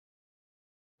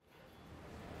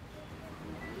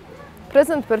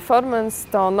Prezent Performance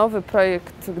to nowy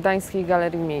projekt Gdańskiej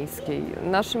Galerii Miejskiej.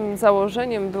 Naszym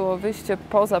założeniem było wyjście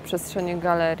poza przestrzenie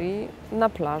galerii na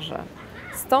plażę.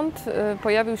 Stąd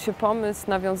pojawił się pomysł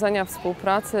nawiązania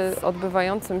współpracy z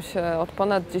odbywającym się od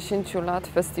ponad 10 lat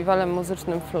festiwalem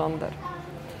muzycznym Flonder.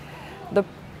 Do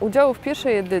udziału w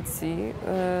pierwszej edycji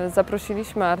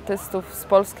zaprosiliśmy artystów z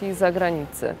Polski i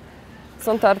zagranicy.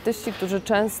 Są to artyści, którzy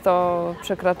często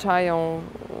przekraczają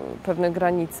pewne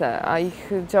granice, a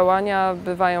ich działania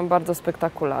bywają bardzo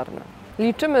spektakularne.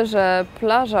 Liczymy, że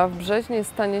Plaża w Brzeźnie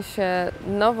stanie się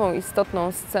nową,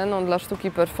 istotną sceną dla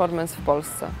sztuki performance w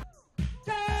Polsce.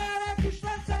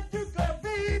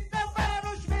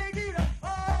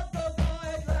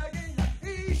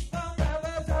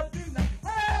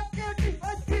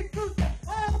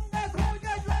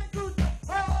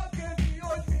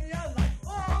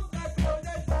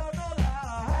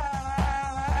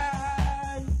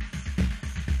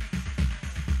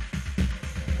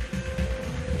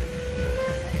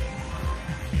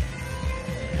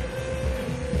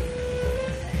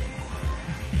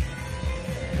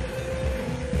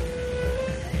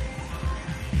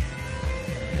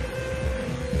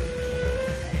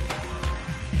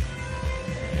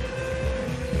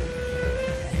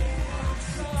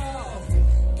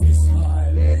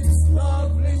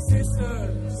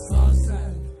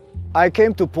 I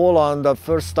came to Poland the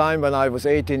first time when I was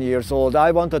 18 years old.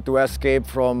 I wanted to escape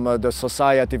from the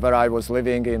society where I was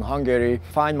living in Hungary,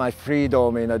 find my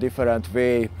freedom in a different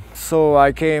way. So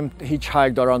I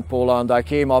hitchhiked around Poland. I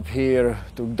came up here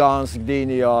to Gdańsk,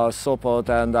 Gdynia, Sopot,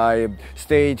 and I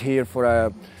stayed here for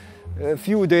a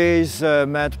few days,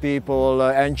 met people,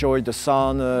 enjoyed the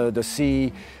sun, the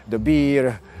sea, the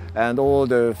beer, and all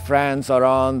the friends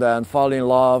around, and fall in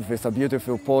love with a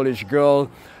beautiful Polish girl.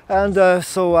 And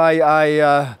so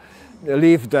I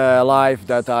lived a life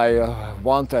that I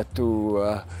wanted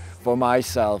to, for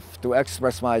myself, to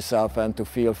express myself and to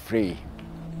feel free.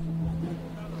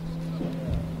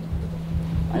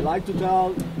 I like to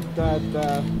tell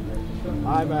that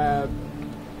I'm a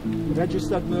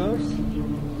registered nurse.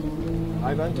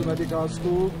 I went to medical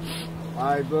school.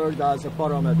 I worked as a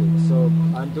paramedic, so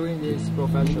I'm doing this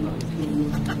professionally.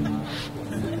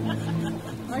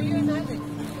 Are you an addict?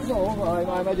 No,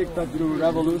 I'm addicted to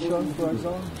revolution, for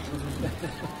example.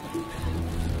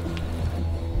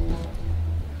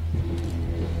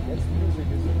 This music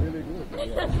is really good.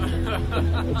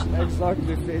 Yeah. It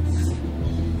exactly fits.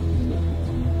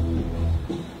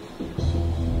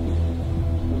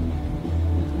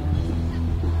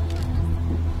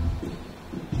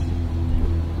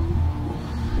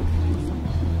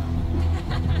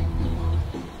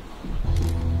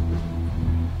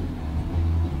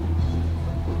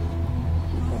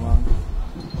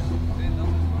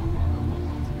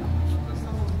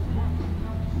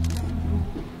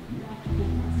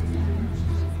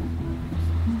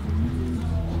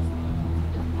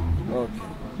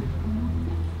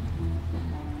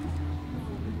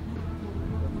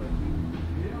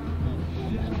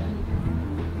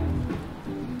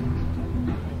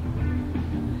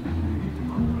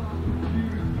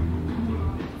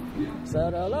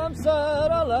 Szerelem,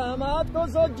 szerelem,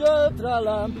 átkozott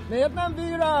gyötrelem, miért nem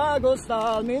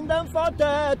virágoztál minden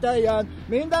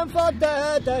fa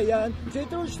tetejen,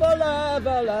 citrusfa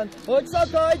levelen, hogy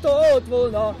szakajtott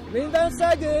volna minden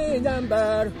szegény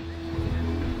ember.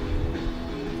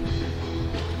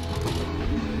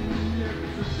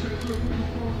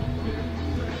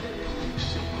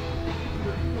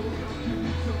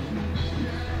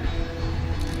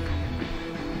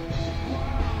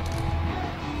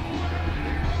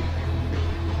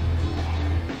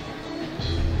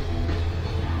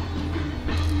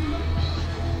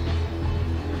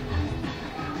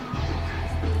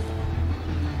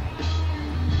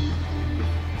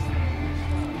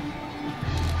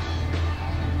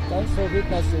 Thanks for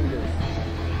witnessing this.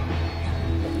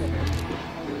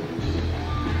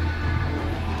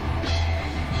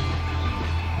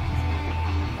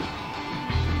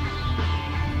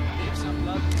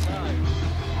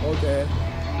 Okay.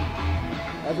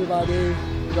 Everybody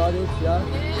got it, yeah?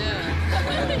 Yeah.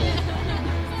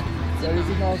 There is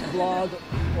enough blood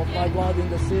of my blood in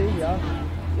the sea, yeah?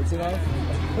 It's enough?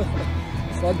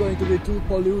 It's not going to be too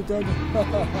polluted.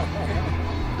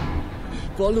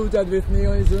 Polluted with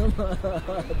neonism,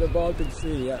 the Baltic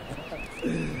Sea, yeah.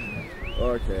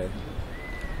 Okay,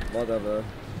 whatever.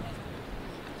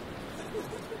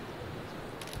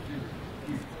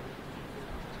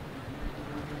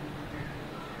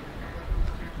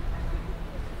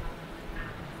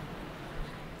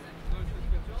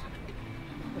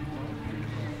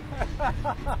 Hey,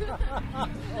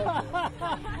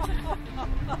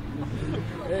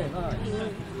 hi.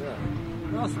 Yeah.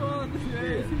 Nice one.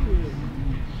 Yeah.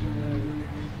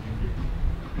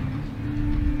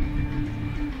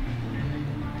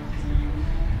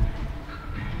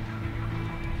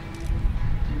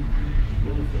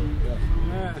 Beautiful.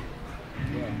 Yeah.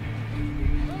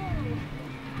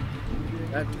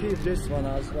 And keep this one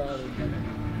as well.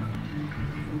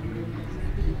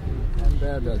 And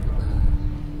that.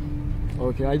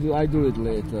 Okay, I do it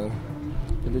later,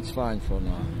 but it's fine for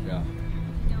now. Yeah.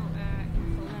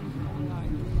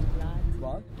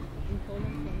 What?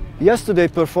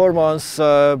 Yesterday's performance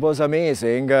was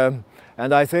amazing,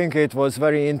 and I think it was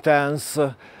very intense.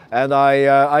 And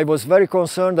I was very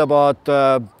concerned about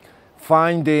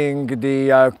finding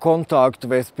the contact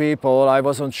with people. I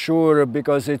wasn't sure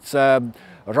because it's a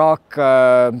rock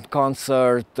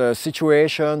concert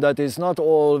situation that is not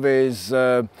always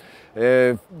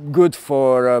good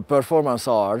for performance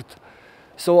art.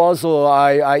 So also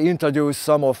I introduced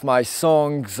some of my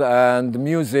songs and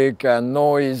music and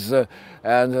noise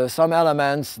and some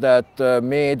elements that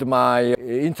made my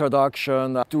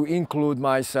introduction to include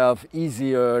myself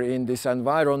easier in this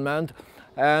environment,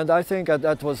 and I think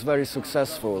that was very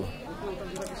successful.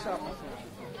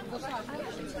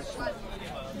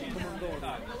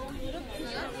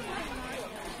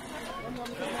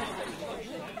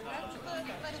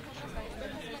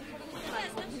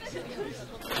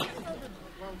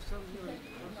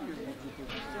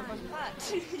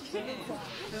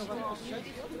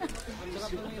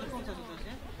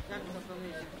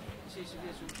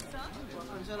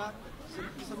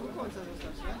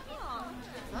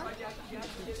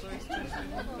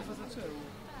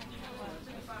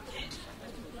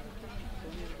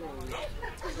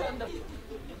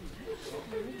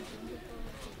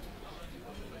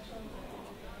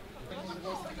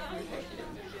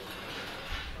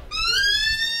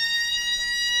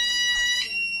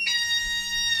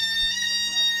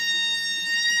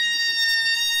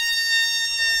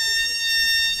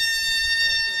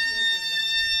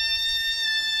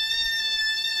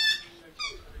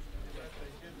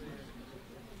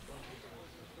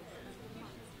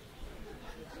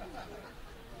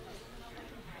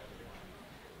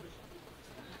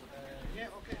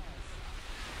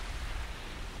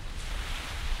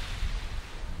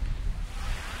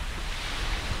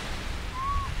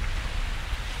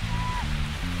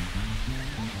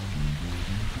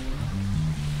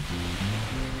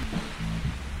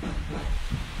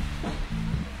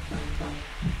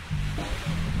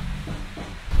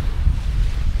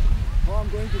 I'm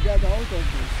going to get out of this.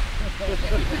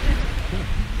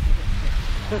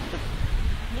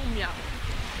 Mumia.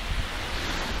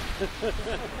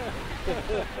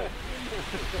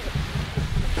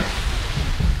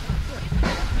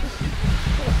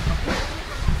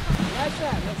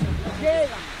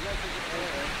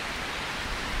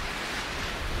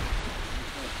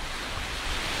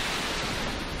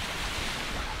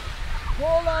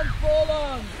 Poland,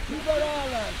 Poland,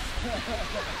 liberales.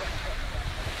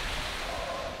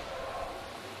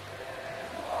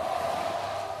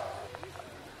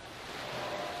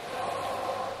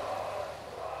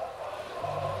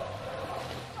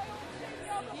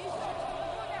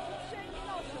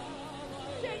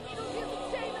 Uprzejmi ludzie z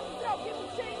uprzejmym wzrokiem,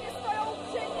 uprzejmie stoją,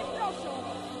 uprzejmie proszą.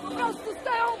 Po prostu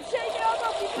stoją uprzejmie o to,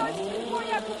 by bronić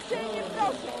dłoniach uprzejmie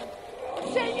proszą.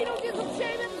 Uprzejmi ludzie z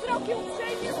uprzejmym wzrokiem,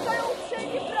 uprzejmie stoją,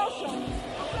 uprzejmie stoją,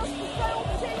 po prostu stoją.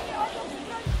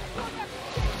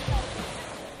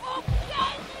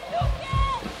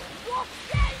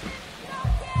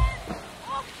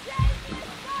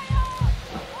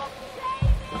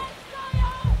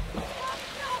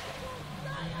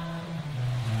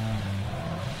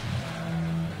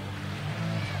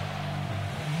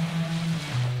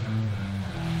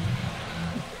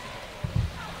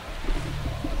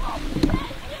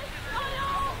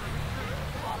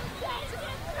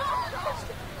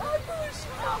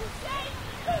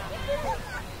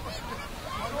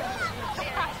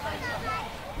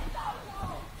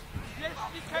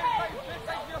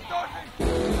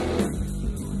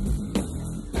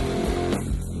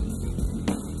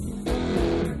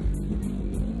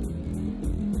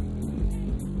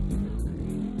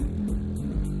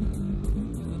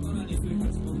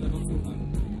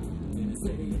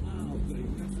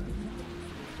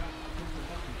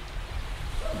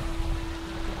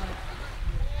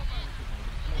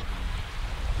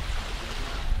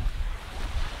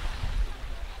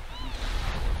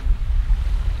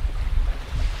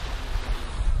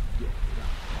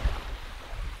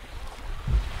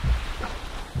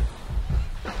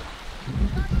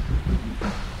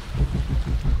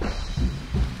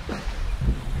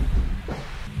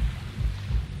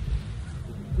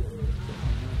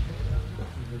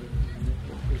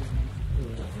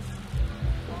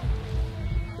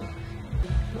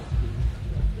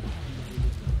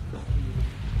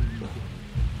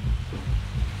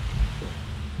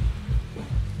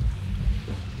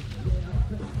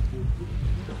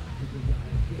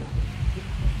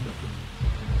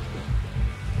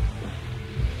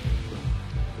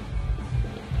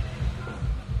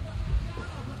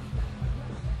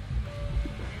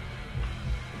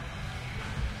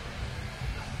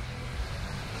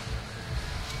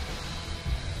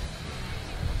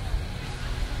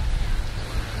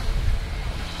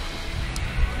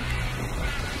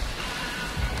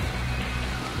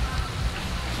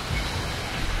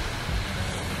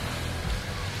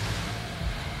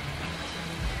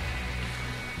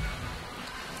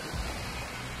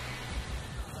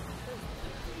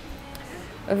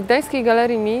 W Gdańskiej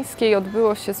Galerii Miejskiej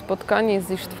odbyło się spotkanie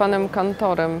z Istvanem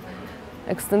Kantorem,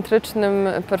 ekscentrycznym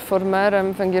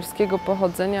performerem węgierskiego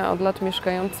pochodzenia, od lat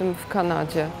mieszkającym w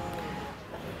Kanadzie.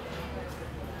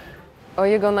 O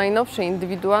jego najnowszej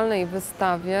indywidualnej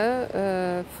wystawie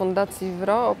w Fundacji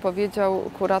WRO opowiedział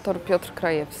kurator Piotr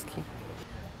Krajewski.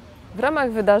 W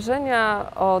ramach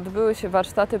wydarzenia odbyły się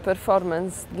warsztaty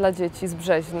performance dla dzieci z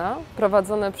Brzeźna,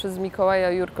 prowadzone przez Mikołaja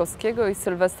Jurkowskiego i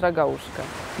Sylwestra Gałuszkę.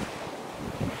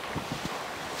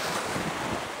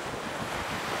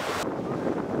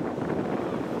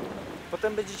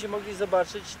 Potem będziecie mogli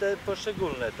zobaczyć te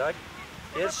poszczególne, tak?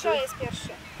 Pierwszy? To jest pierwszy.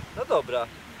 No dobra.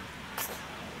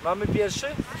 Mamy pierwszy?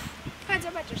 Chodź,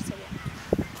 zobaczysz sobie.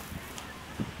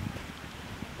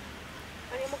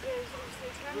 A nie mogę zrobić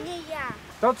tej strony? Nie ja.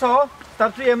 To co?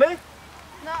 Startujemy?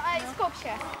 No ej, skup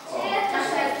się.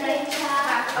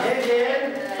 Nie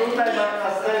wiem. Tutaj mam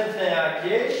następne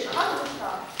jakieś.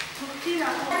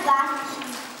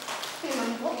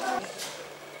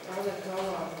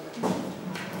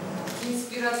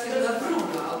 Inspiracje